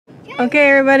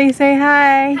Okay, everybody say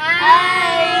hi.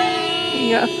 Hi!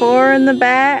 You got 4 in the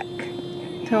back.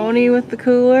 Tony with the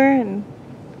cooler and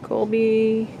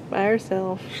Colby by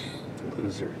herself.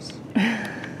 Losers.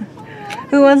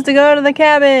 Who wants to go to the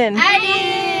cabin? I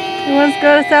do! Who wants to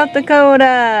go to South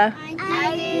Dakota?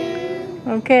 I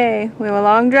do! Okay, we have a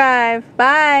long drive.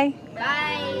 Bye! Bye!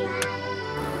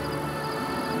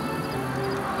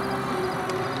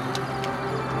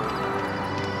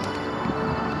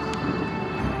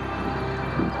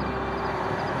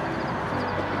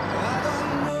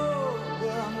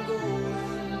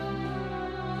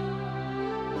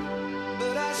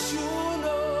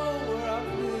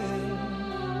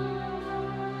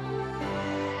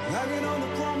 Hanging on the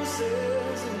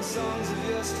promises and songs of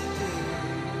yesterday,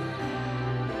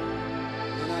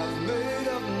 and I've made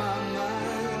up my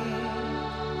mind.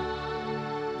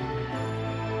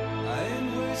 I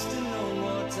ain't wasting no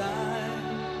more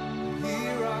time.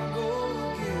 Here I go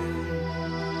again.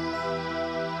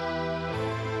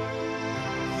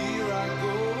 Here I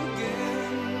go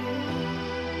again.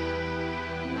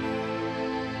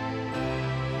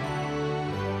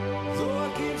 Though I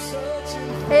keep searching.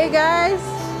 Hey guys,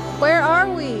 where are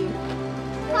we?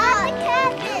 At the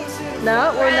cabin!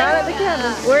 No, we're not at the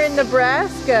cabin. We're in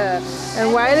Nebraska.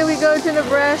 And why did we go to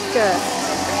Nebraska?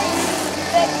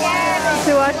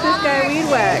 To watch this guy weed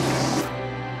whack.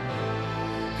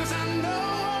 Cause I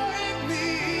know it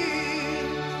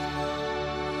means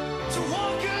to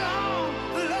walk along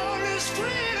the lonely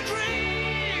street of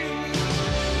dreams.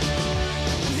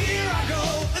 Here I go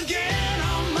again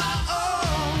on my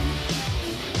own,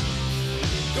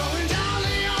 going down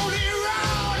the only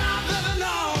road I've ever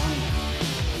known.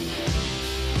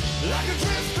 Like a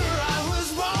drifter I was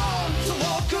born to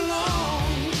walk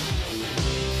alone,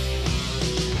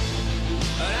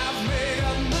 and I've made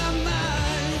up my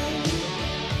mind.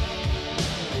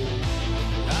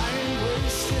 I ain't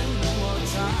wasting no more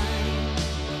time.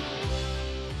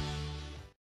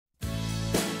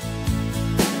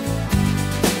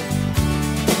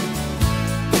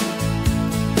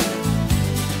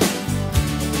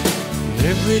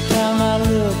 Every time I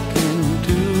look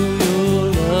into your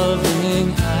loving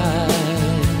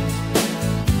eyes,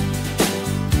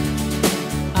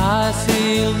 I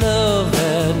see love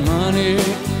that money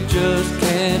just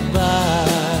can't buy.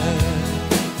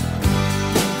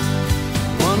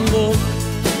 One look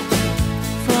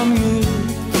from you,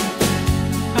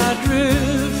 I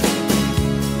drift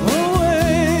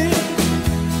away.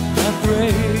 I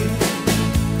pray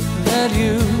that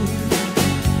you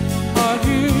are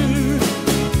here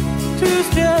to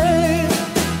stay.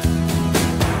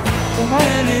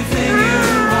 Anything you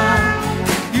want,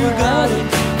 you got it.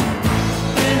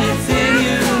 Anything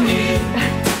you need,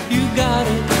 you got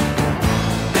it.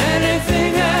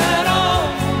 Anything at all,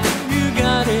 you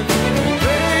got it, baby.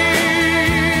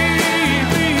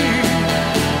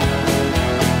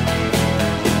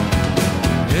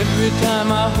 Every time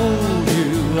I hold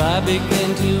you, I begin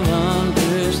to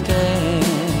understand.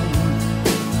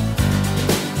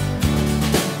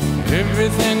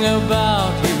 Everything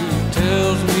about you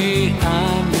tells me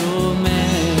I'm your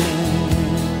man.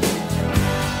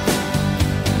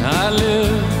 I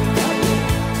live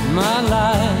my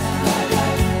life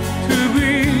to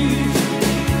be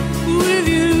with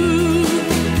you.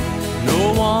 No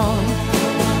one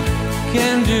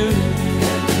can do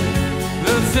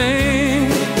the thing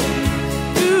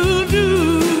you do.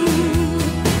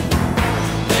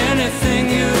 Anything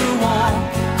you want,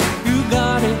 you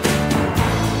got it.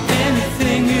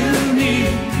 Anything you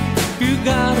need, you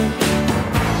got it.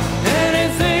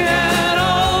 Anything at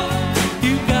all,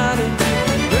 you got it,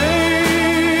 baby.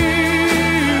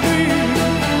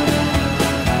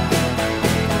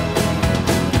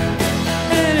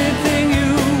 Anything you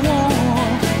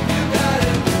want, you got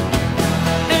it.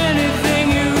 Anything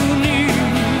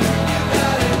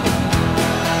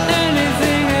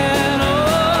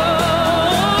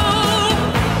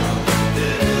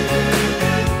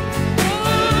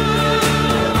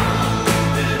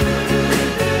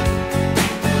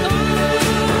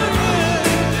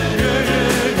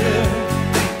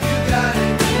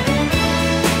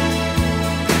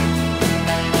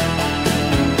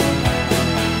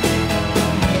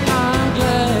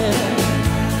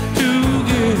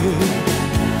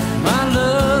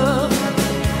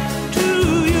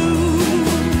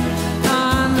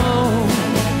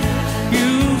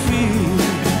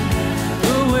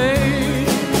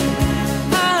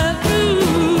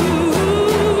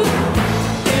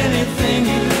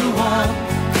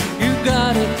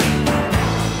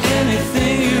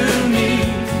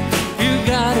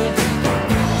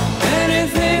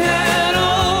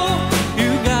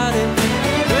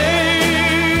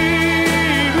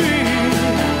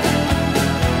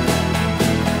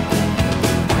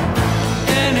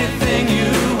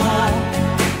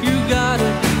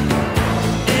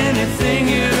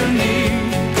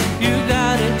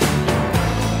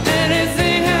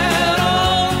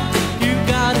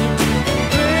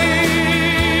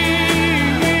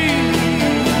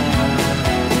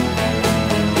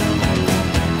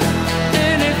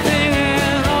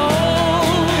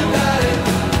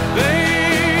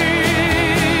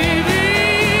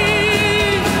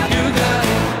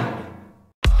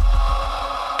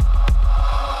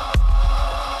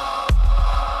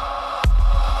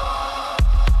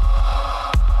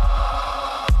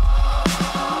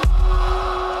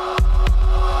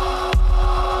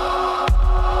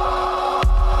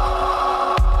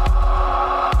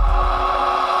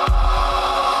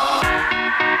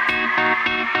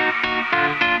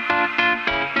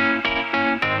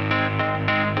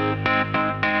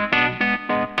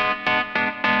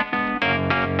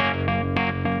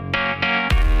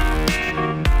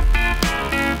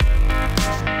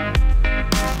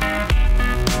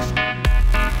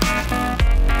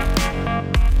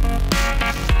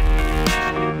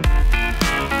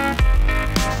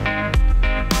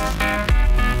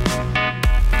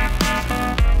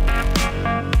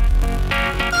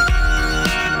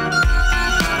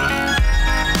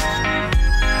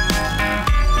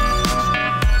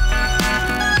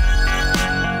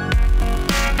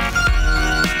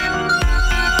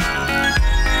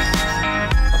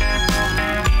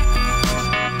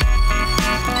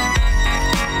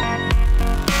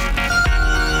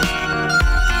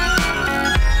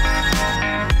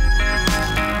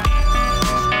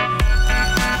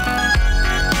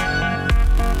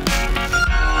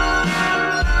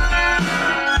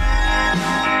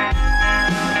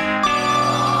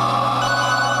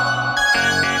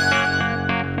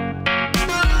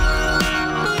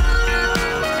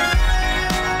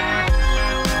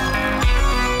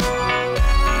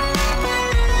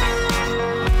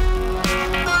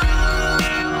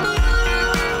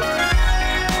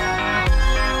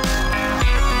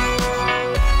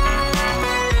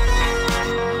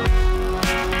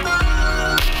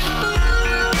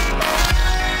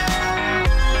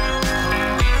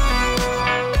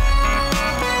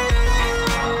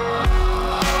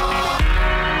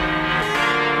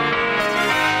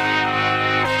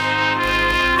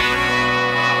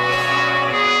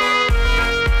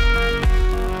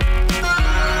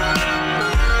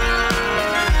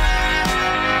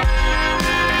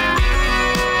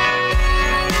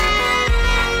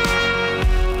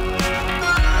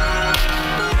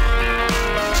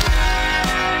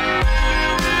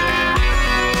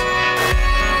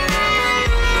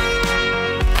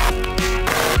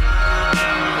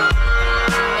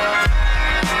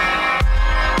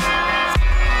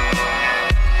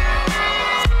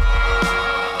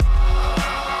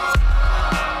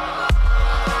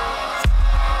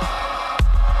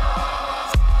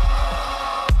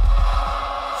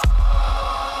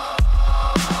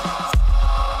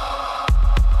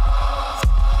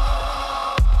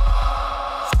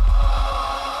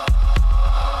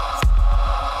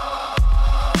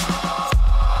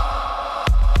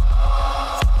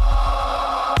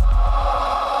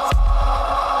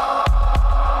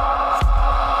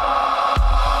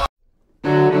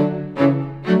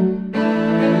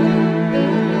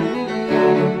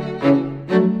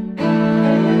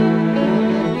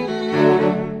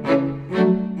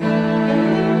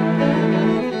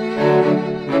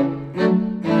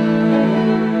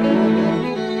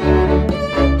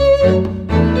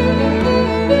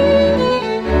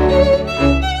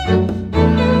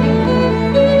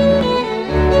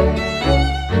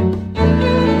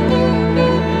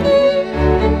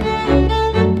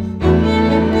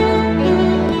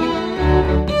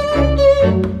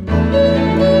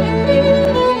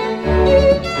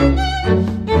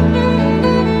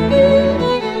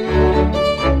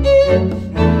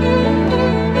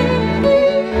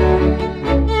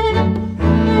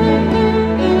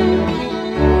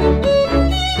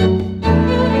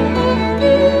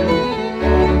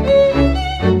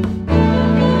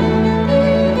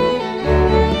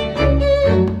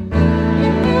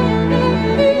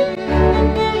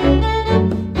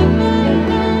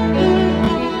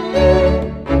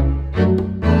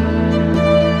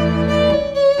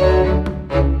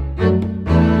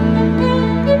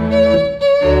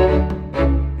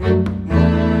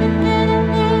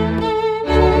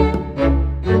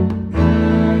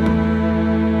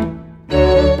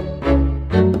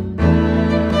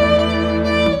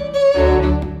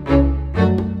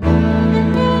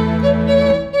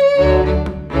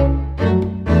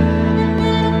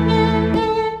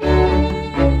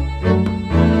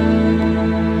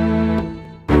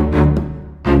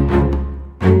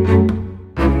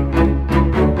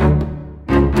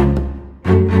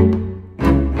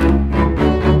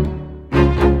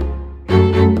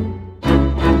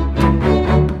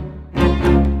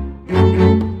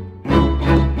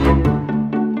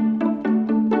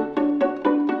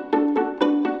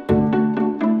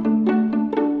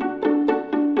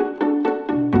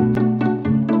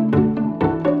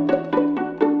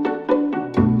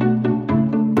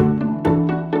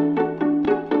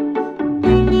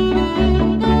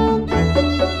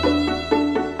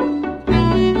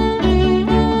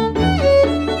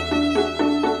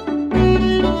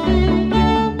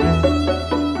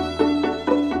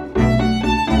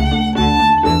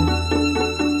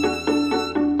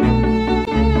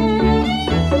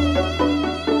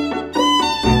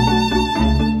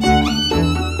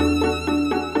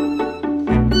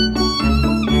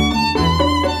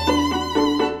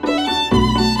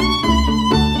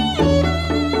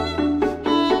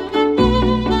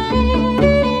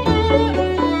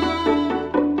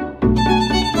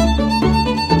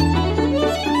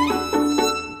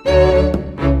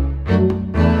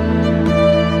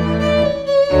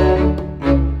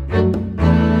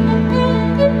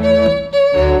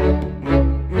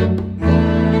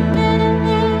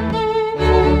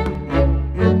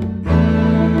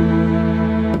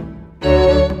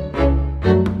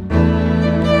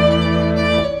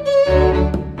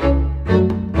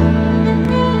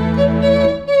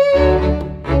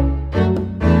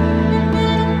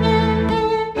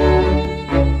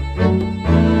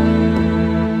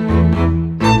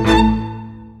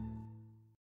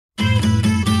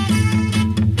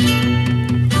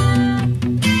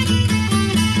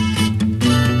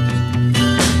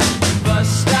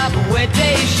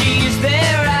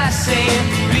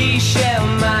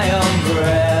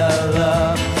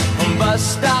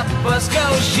bus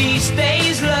goes, she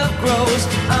stays, love grows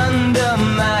under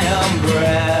my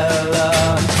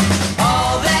umbrella.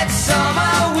 All that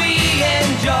summer we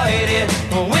enjoyed it,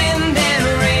 wind and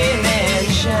rain and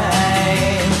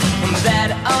shine.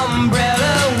 That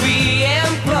umbrella we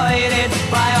employed it,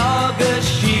 by August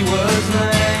she was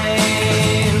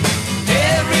mine.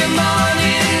 Every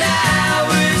morning I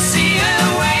would see her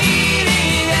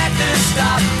waiting at the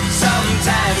stop.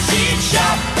 Sometimes she'd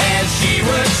shop and she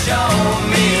would show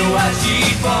me what she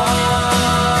bought.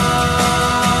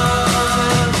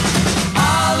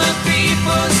 All the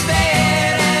people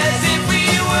stared as if we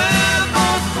were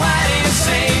both quite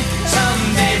insane.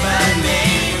 Someday my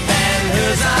name and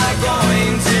hers are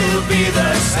going to be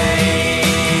the same.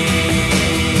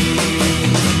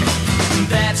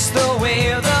 That's the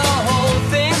way the whole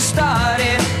thing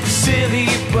started. Silly,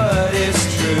 but it's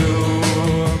true.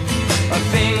 I'm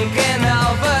thinking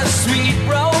of a sweet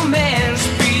romance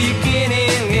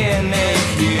beginning in a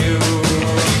queue.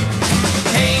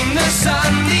 Came the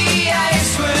sun, the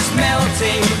ice was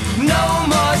melting, no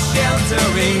more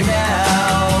sheltering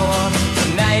now.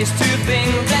 Nice to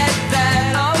think that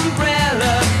that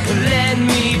umbrella led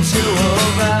me to a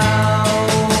vow.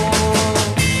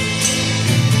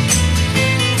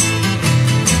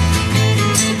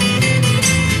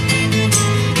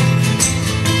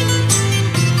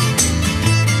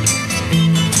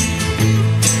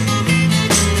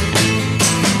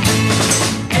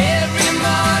 Every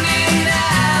morning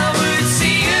I would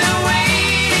see her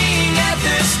waiting at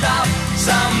the stop.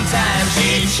 Sometimes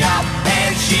she'd shop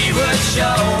and she would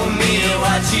show me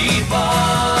what she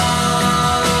bought.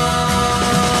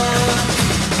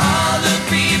 All the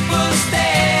people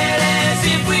stared as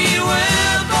if we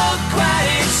were both quite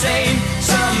insane.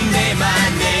 Someday my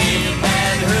name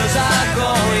and hers are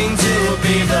going to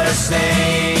be the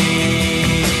same.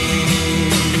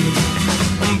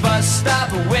 Bus stop,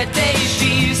 wet day,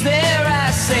 she's there,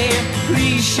 I say,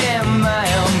 please share my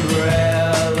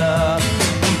umbrella.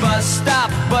 Bus stop,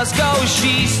 bus goes,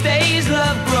 she stays,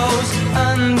 love grows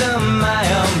under my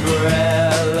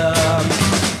umbrella.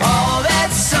 All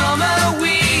that summer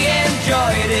we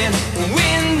enjoyed it,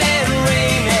 wind and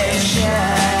rain and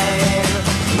shine.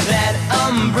 That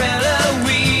umbrella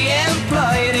we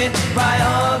employed it, by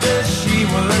August she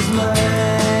was mine.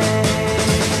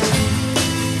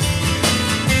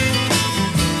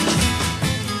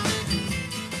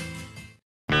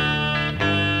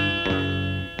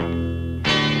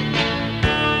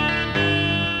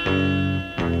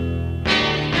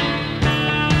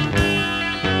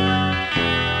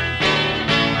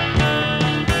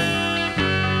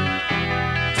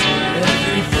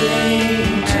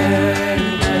 Everything turn,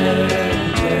 turn,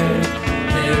 turn.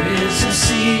 There is a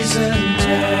season,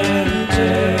 turn,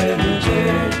 turn,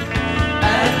 turn.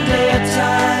 And a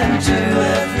time to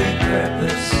every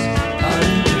purpose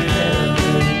under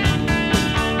heaven.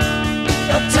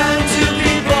 A time to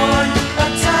be born, a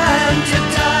time to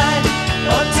die,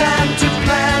 a time to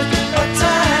plant, a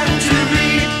time to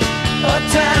reap, a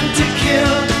time to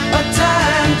kill, a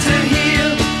time to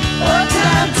heal, a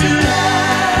time to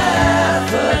laugh,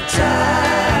 a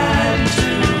time to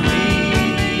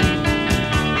weep.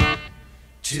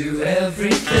 To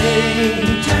everything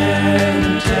turn,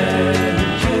 turn,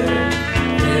 turn.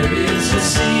 There is a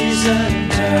season,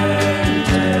 turn,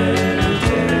 turn,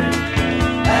 turn.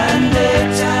 And a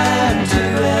time to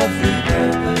every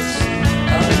purpose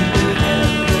under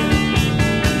heaven.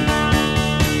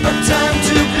 A time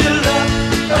to build up,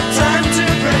 a time to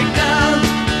break down,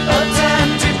 a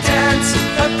time to dance,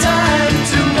 a time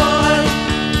to mourn,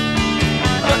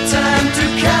 a time to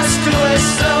cast away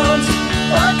stones,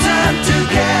 a time to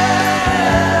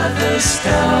gather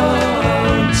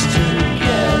stones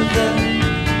together.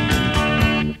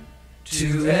 To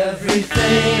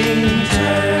everything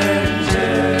turn,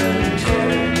 turn,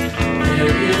 turn.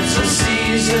 There is a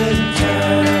season,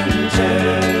 turn,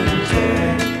 turn,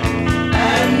 turn.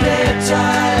 And a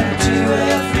time to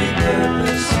every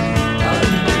purpose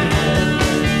under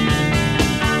heaven.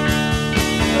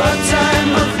 A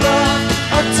time of love,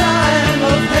 a time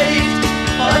of hate,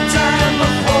 a time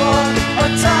of war, a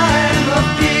time of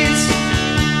peace,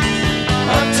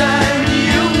 a time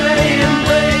you may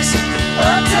embrace,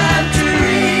 a time to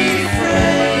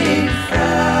refrain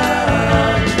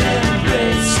from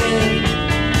embracing.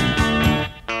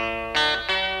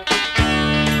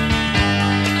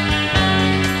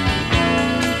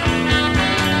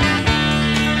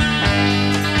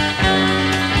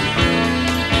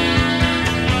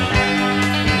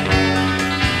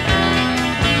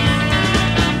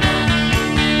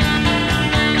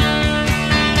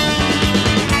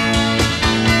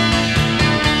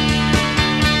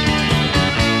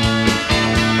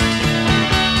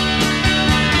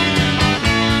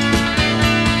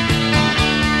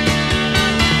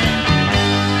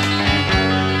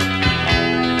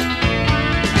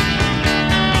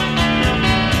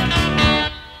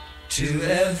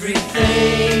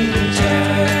 everything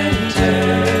turn,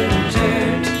 turn,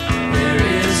 turn. There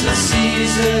is a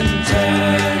season,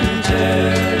 turn,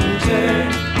 turn, turn,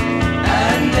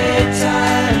 and a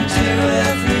time to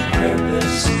every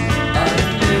purpose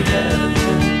under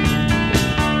heaven.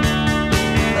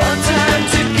 A time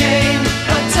to gain,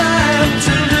 a time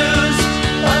to lose,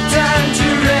 a time to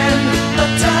rend, a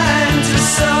time to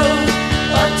sow,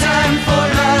 a time for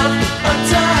love, a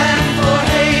time for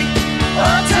hate,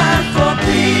 a time for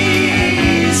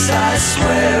peace. I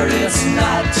swear it's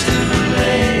not too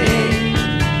late.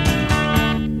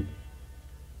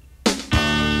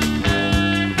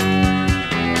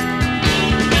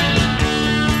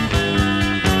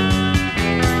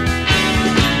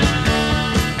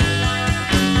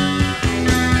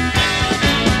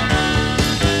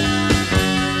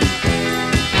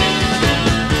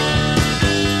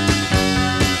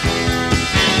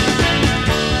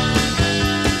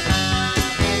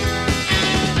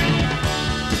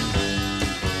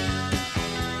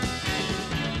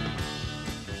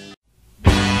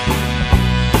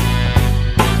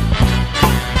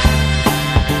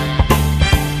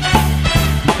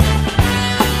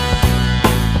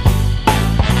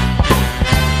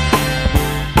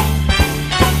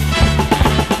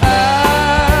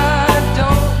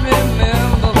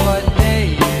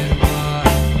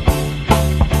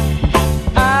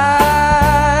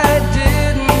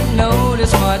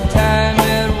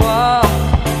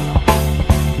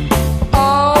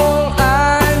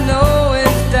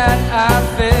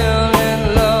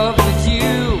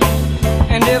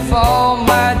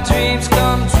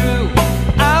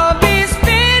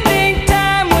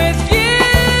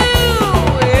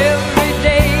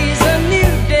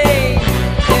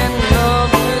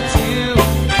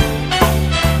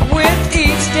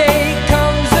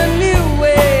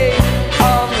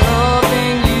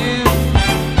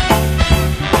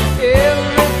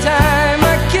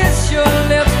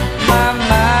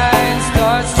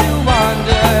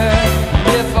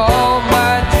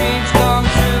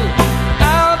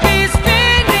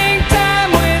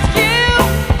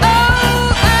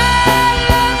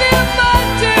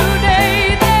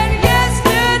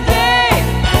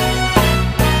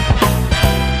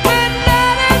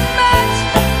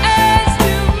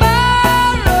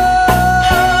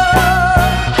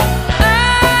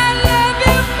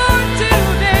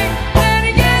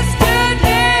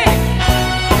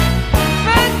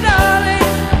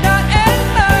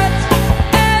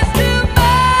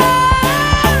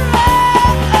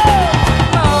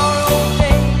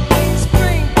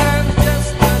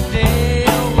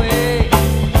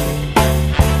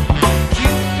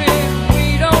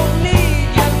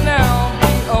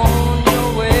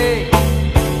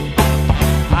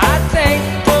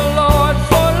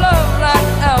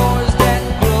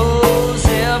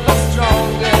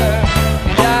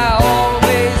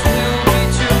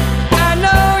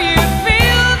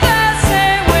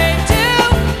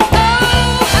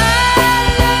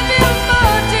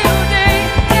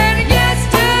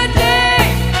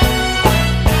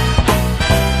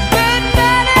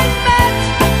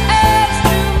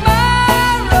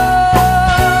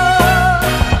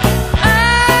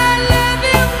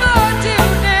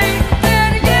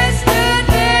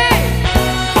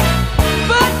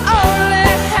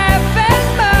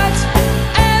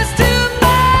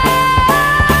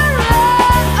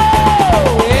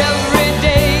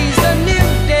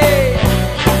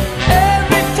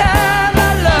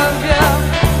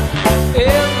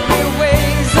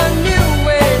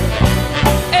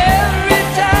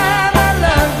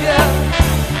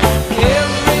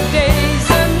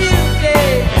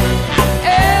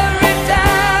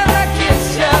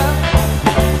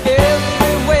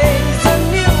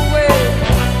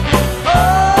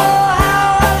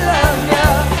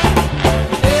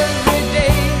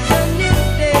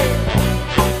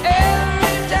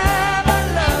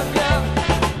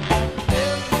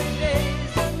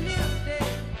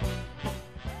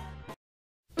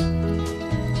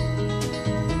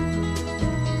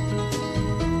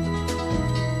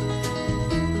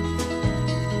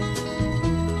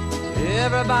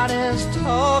 Everybody's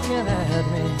talking at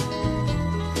me.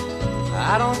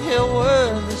 I don't hear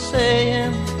words they're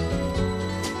saying,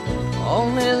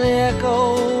 only the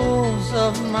echoes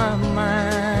of my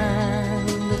mind.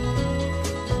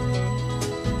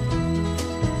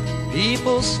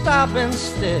 People stopping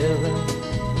still,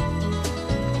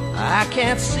 I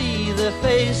can't see their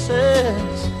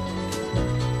faces,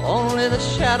 only the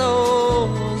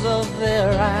shadows of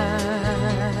their eyes.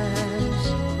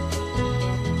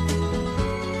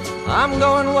 I'm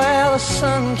going where the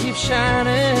sun keeps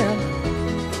shining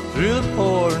through the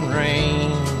pouring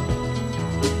rain,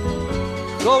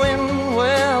 going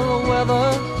where the weather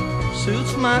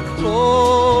suits my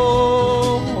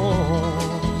clothes,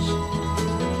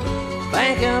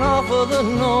 banking off of the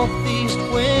northeast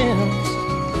winds,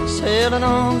 sailing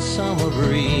on summer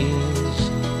breeze,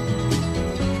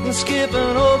 and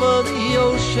skipping over the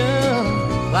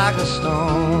ocean like a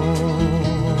stone.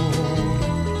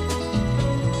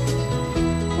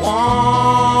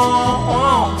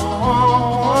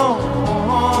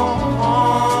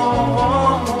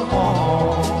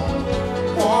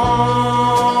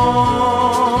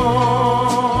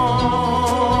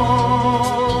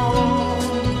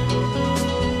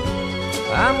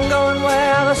 I'm going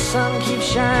where the sun keeps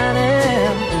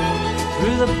shining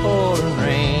through the pouring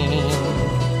rain,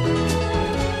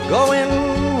 going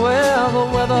where the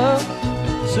weather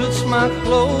suits my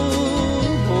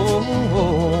clothes,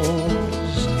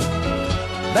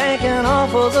 banking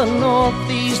off of the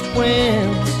northeast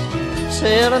winds,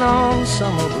 sailing on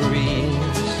summer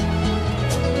breeze,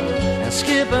 and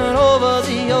skipping over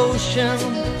the ocean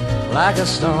like a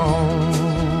stone.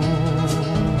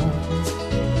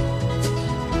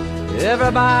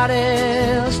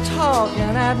 Everybody's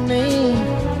talking at me,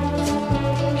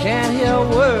 can't hear a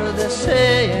word they're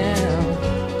saying,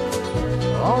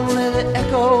 only the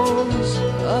echoes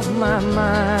of my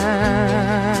mind.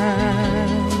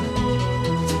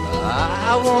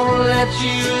 I won't let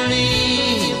you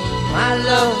leave my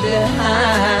love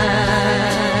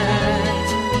behind.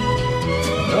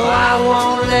 No, I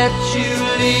won't let you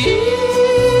leave.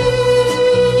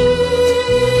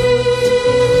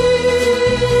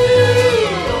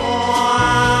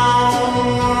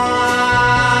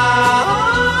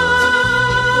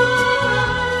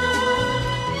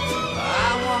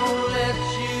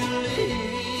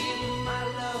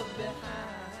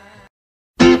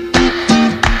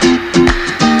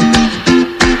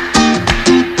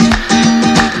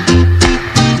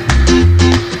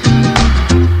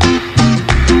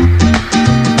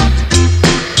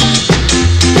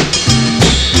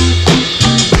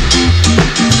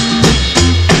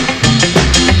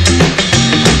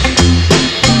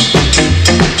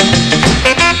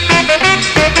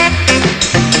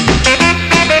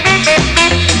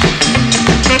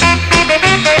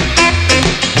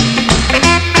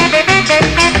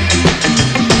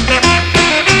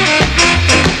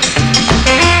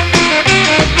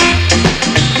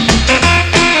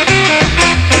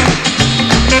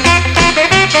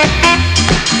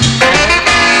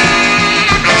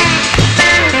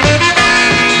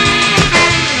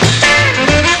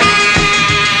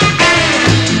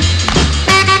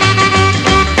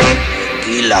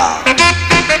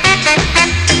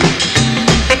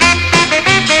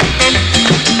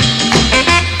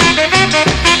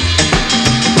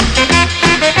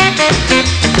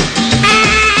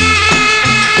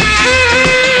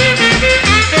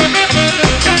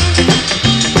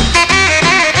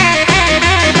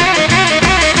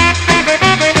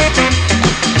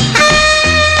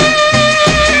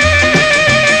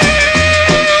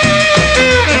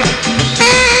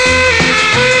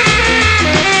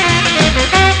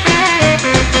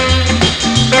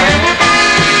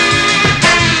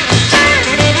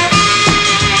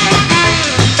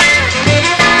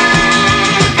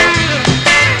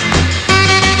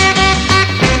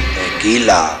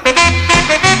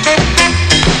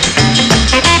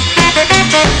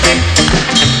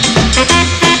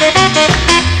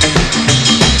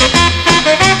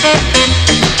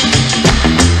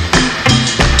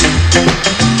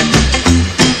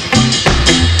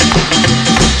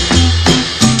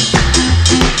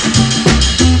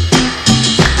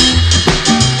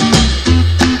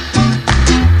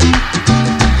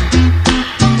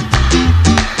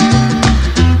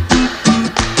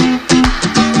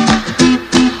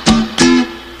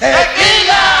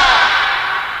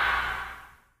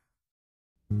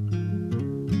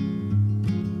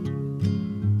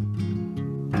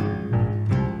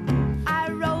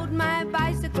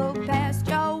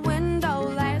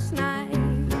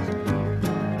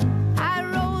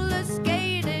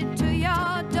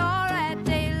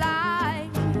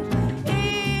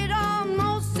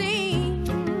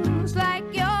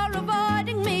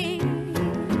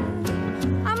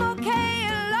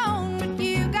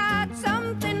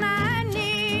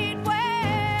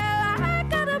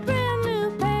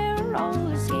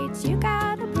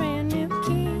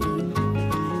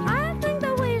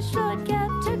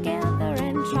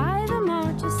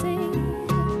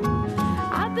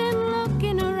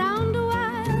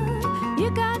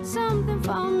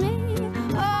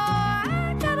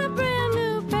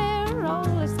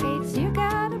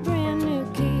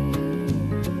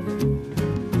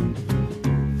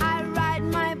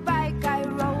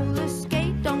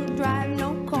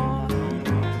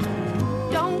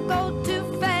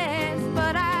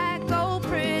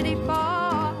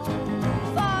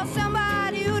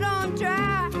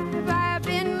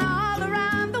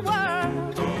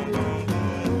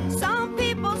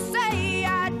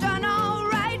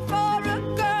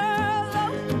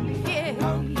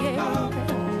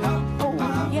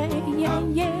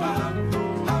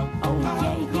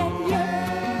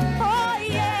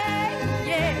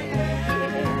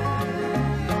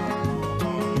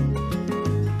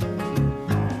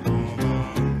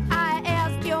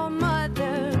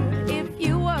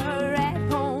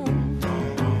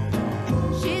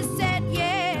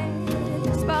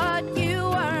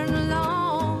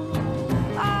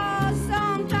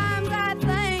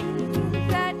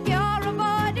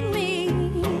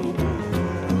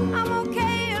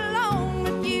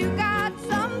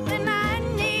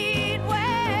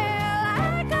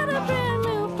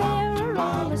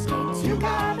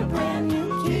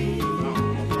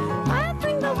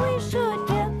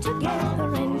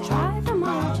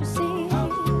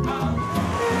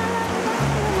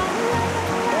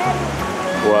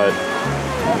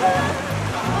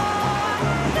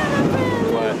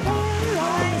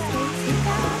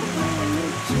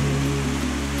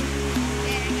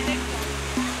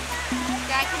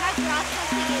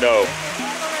 No. It's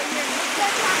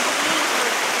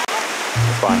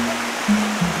fine.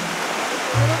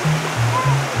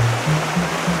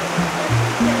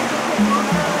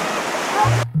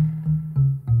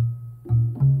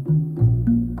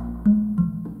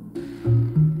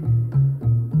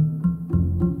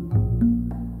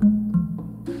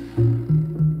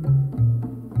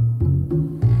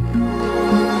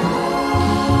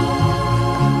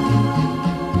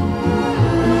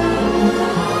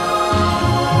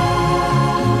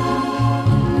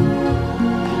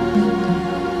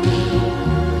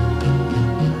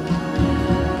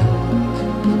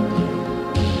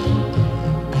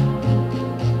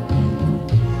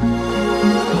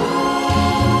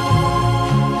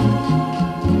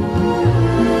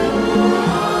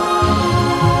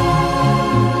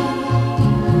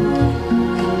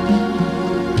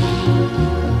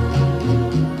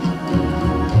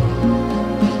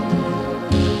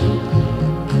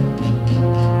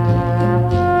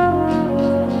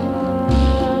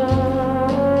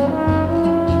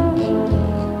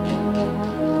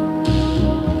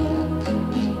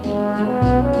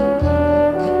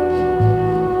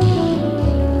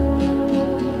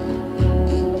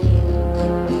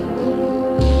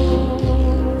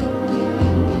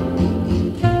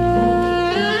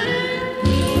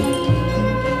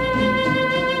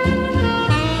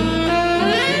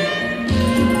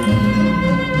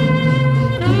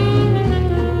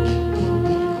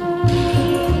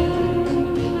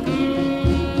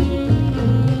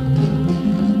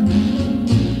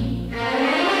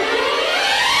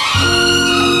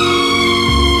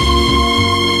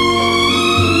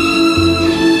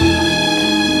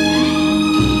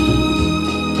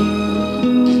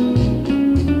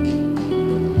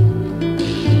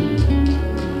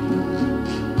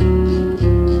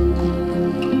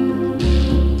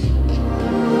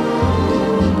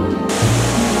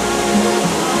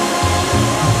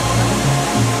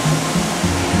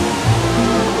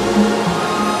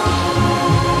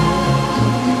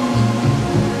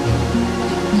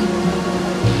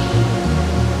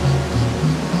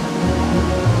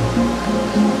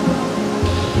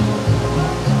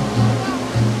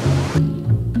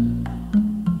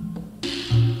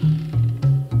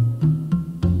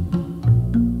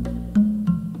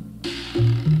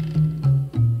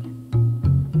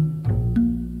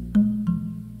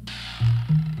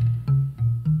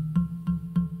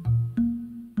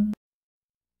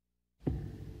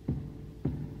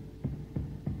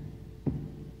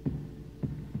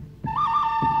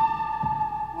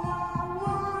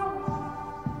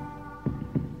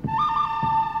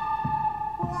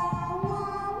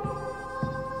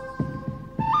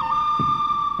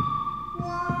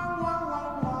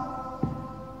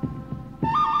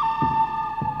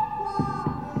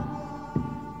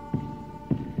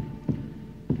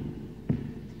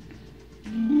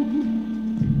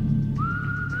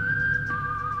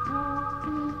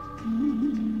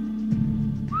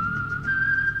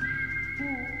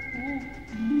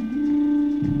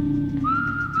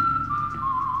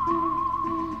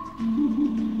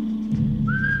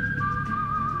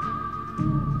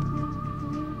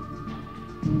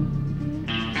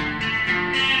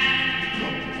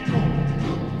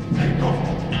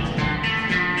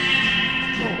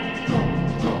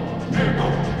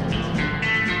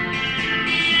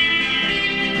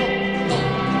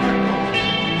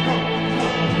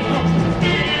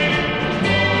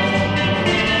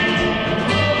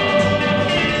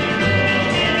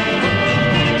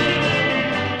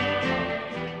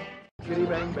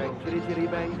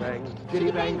 Chitty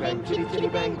bang bang, chitty chitty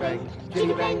bang bang,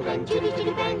 chitty bang bang, chitty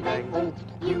chitty bang bang. Oh,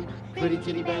 you pretty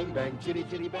chitty bang bang, chitty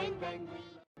chitty bang bang.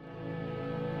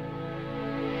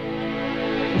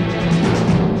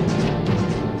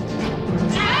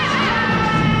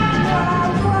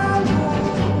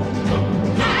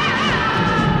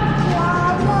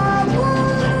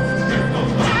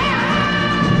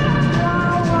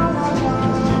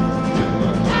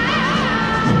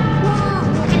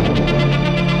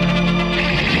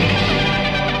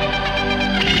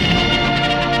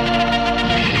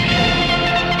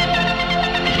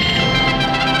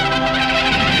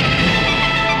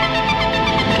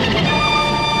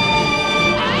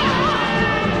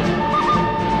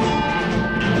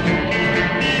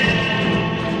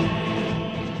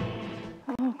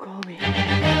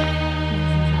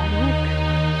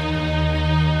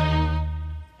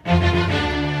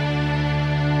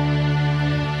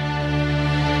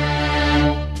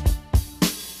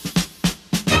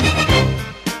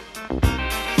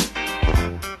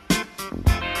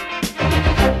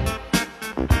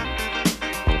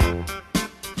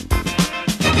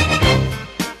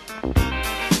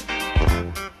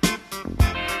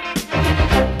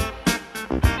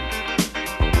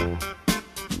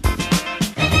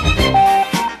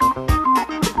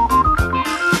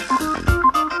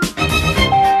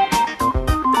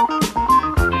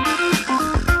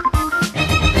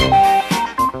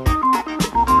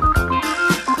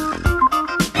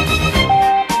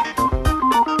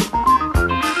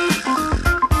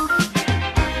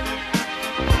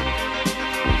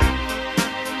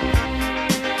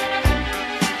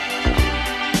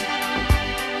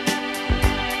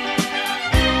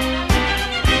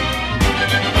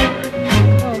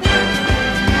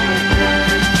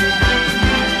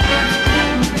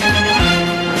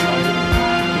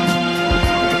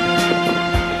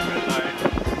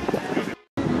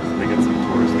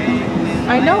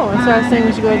 That's why I was saying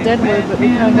we should go to Deadwood, but we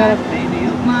kind of got up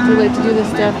too late to do this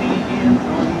stuff.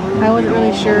 I wasn't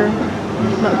really sure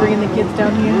about bringing the kids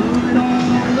down here.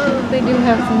 They do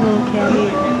have some little candy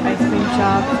ice cream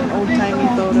shops and old-timey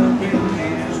photos.